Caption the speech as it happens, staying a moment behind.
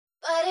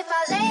What if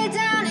I lay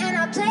down and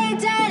I play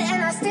dead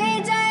and I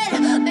stay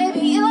dead?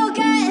 Maybe you'll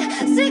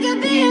get sick of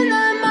being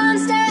the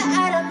monster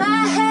out of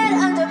my head,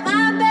 under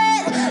my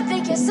bed.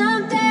 Think you're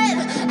something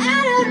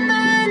out of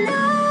my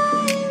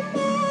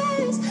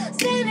nightmares,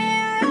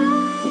 standing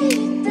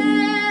right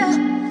there.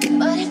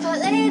 What if I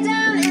lay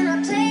down and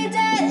I play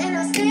dead and I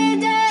stay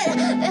dead?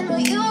 Then will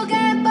you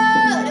get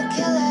bored of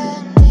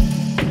killing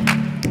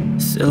me?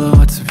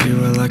 Silhouettes of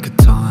you are like a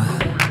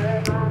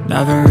taunt.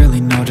 Never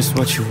really know just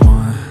what you want.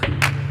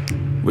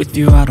 With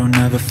you I don't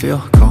ever feel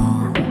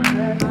calm.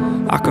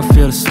 I can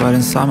feel the sweat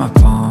inside my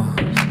palms.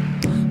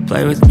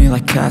 Play with me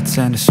like cats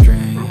and a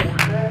string.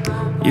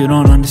 You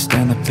don't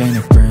understand the pain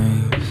it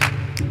brings.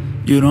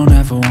 You don't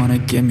ever wanna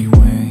give me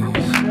wings.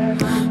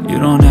 You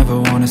don't ever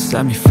wanna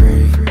set me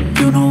free.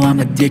 You know I'm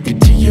addicted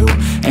to you,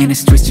 and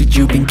it's twisted,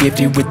 you've been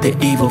gifted with the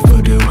evil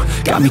voodoo.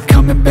 Got me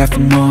coming back for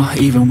more,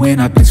 even when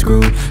I've been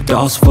screwed.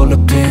 Dolls full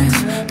of pins,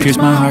 pierce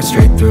my heart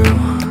straight through.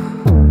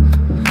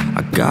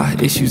 I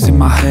got issues in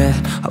my head,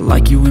 I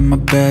like you in my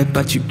bed,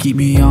 but you keep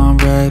me on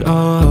red.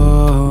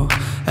 Oh,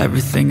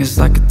 everything is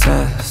like a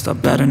test. I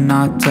better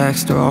not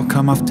text or I'll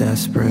come off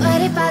desperate.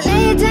 What if I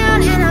lay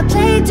down and I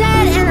play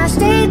dead and I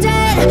stay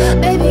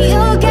dead? Baby,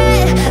 you'll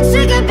get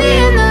sick of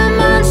being the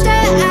monster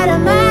out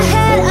of my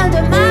head,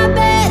 under my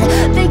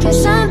bed. Think you're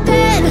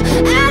something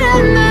out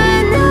of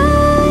my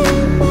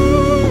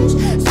nightmares,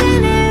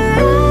 standing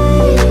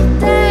right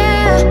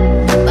there.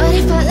 What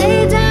if I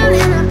lay down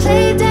and I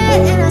play dead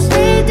and I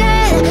stay dead?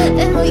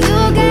 Then will you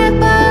get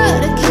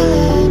bored of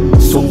killing me?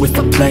 So if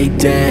I play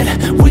dead,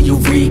 will you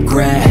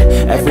regret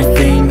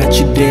everything that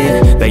you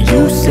did, that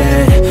you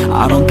said?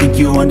 I don't think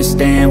you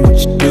understand what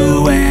you're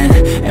doing,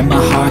 and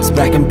my heart's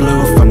black and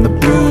blue from the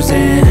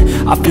bruising.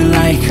 I feel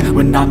like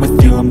when I'm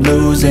with you I'm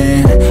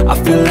losing. I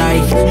feel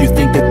like you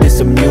think that this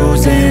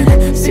amusing,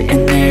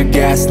 sitting there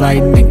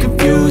gaslighting and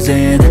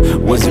confusing.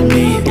 Was it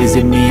me? Is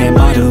it me? Am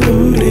I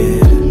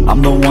deluded?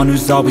 I'm the one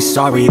who's always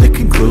sorry, the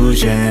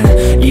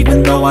conclusion,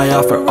 even though I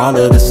offer all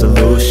of the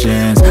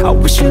solutions. I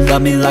wish you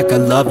loved me like I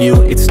love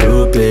you, it's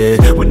stupid.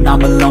 When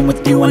I'm alone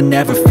with you I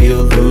never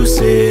feel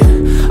lucid.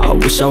 I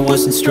wish I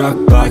wasn't struck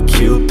by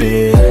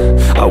Cupid.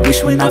 I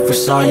wish when I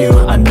first saw you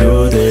I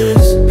knew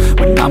this.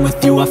 When I'm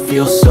with you I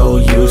feel so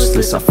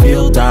useless, I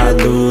feel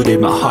diluted,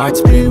 my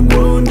heart's been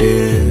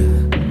wounded.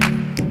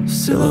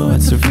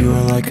 Silhouettes of you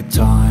are like a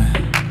taunt.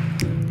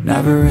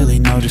 Never really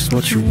know just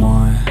what you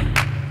want.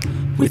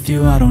 With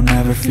you I don't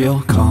ever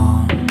feel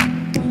calm.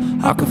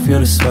 I can feel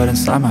the sweat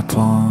inside my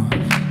palms.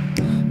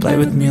 Play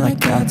with me like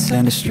cats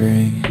and a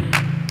string.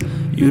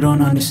 You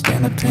don't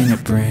understand the pain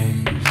it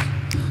brings.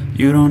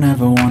 You don't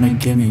ever wanna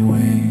give me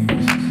wings.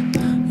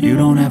 You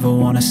don't ever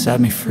wanna set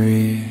me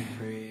free.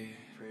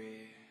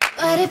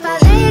 What if I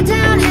lay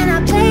down and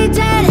I play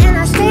dead and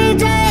I stay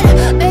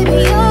dead?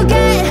 Baby, you'll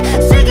get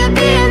sick of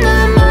being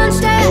the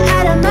monster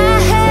out of my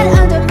head,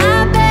 under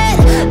my bed.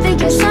 Think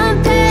you're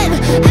something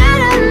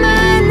out of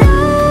my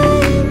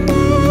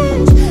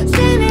nightmares,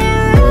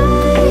 standing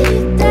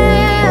right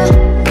there.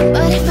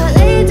 What if I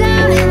lay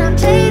down and I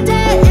play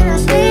dead and I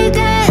stay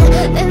dead?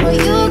 Then will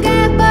you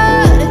get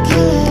bored of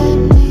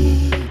killing me?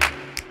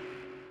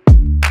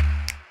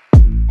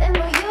 Then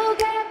will you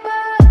get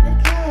bored of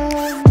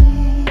killing me?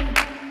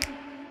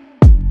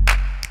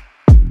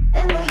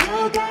 Then will you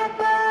get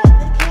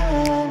bored of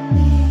killing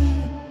me?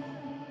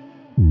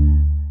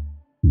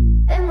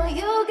 Then will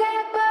you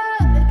get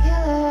bored of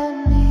killing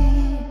me?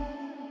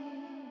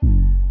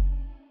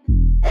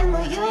 Then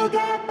will you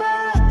get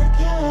bored of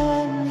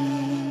killing me?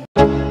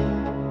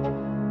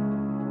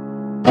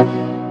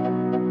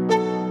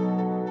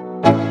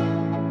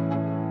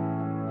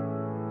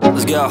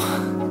 Let's go.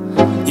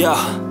 Yo,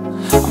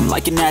 I'm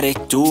like an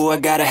addict, do I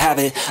gotta have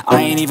it.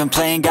 I ain't even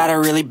playing, got a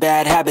really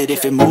bad habit.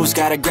 If it moves,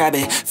 gotta grab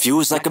it,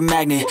 fuse like a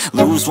magnet.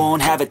 Lose,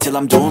 won't have it till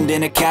I'm doomed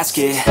in a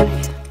casket.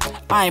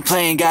 I ain't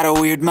playing, got a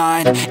weird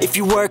mind. If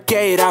you work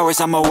 8 hours,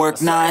 I'ma work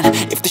 9.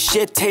 If the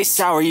shit tastes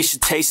sour, you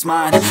should taste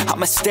mine.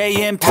 I'ma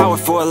stay in power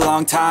for a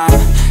long time.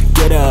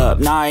 Get up,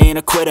 nah, I ain't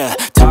a quitter.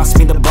 Toss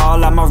me the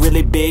ball, I'm a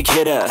really big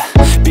hitter.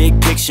 Big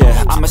picture,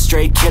 I'm a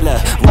straight killer.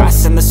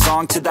 Rising the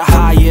song to the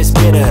highest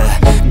bidder.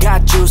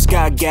 Got juice,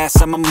 got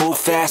gas, I'ma move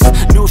fast.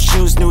 New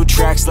shoes, new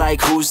tracks,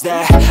 like who's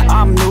that?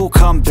 I'm new,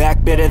 come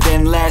back, better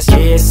than last.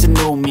 Yeah, it's a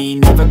new me,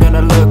 never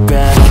gonna look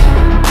back.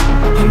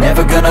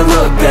 Never gonna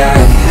look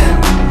back.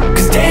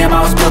 Cause damn,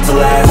 I was built to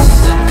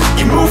last.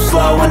 You move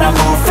slow and I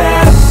move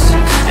fast,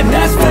 and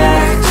that's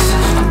facts.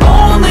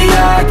 Only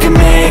I can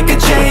make a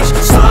change.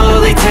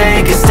 Slowly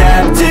take a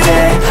step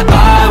today.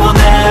 I will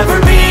never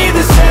be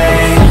the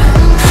same,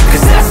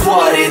 cause that's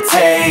what it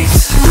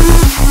takes.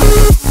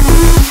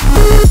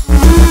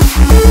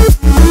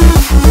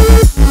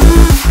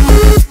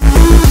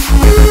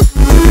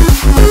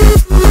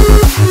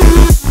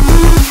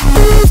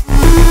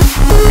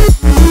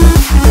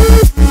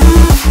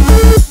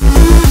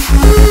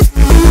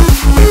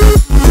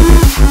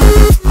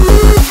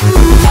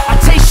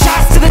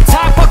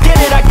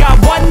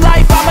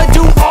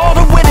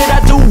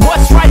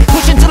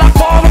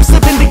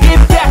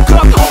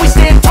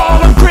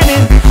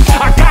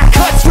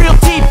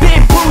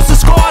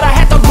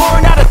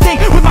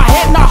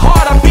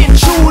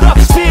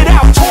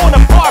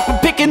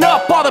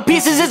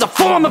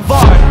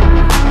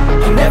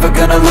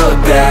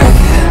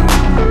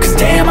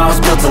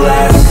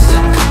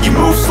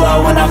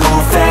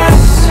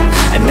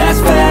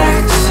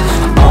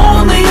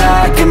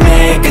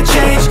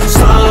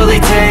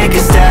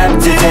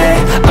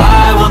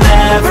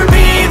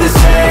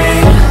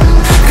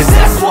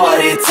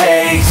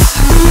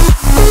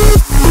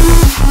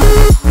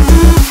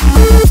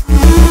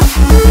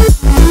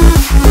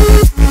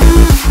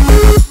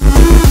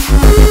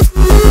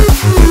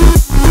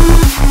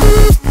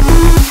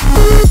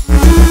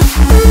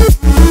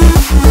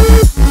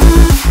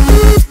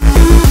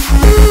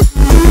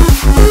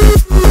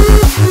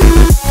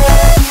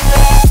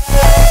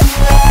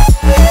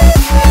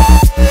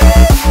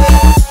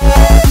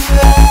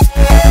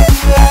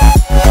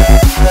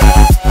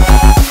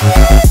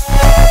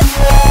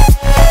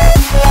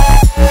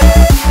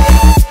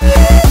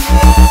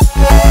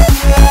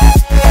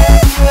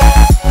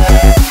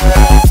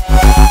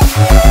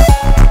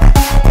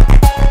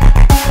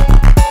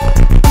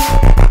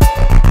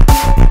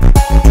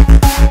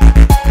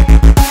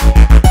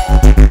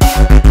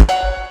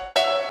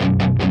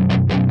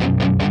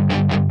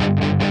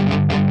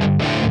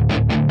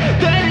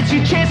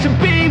 chance to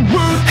be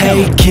ruthless.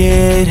 Hey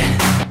kid,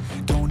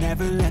 don't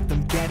ever let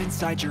them get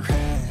inside your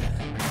head.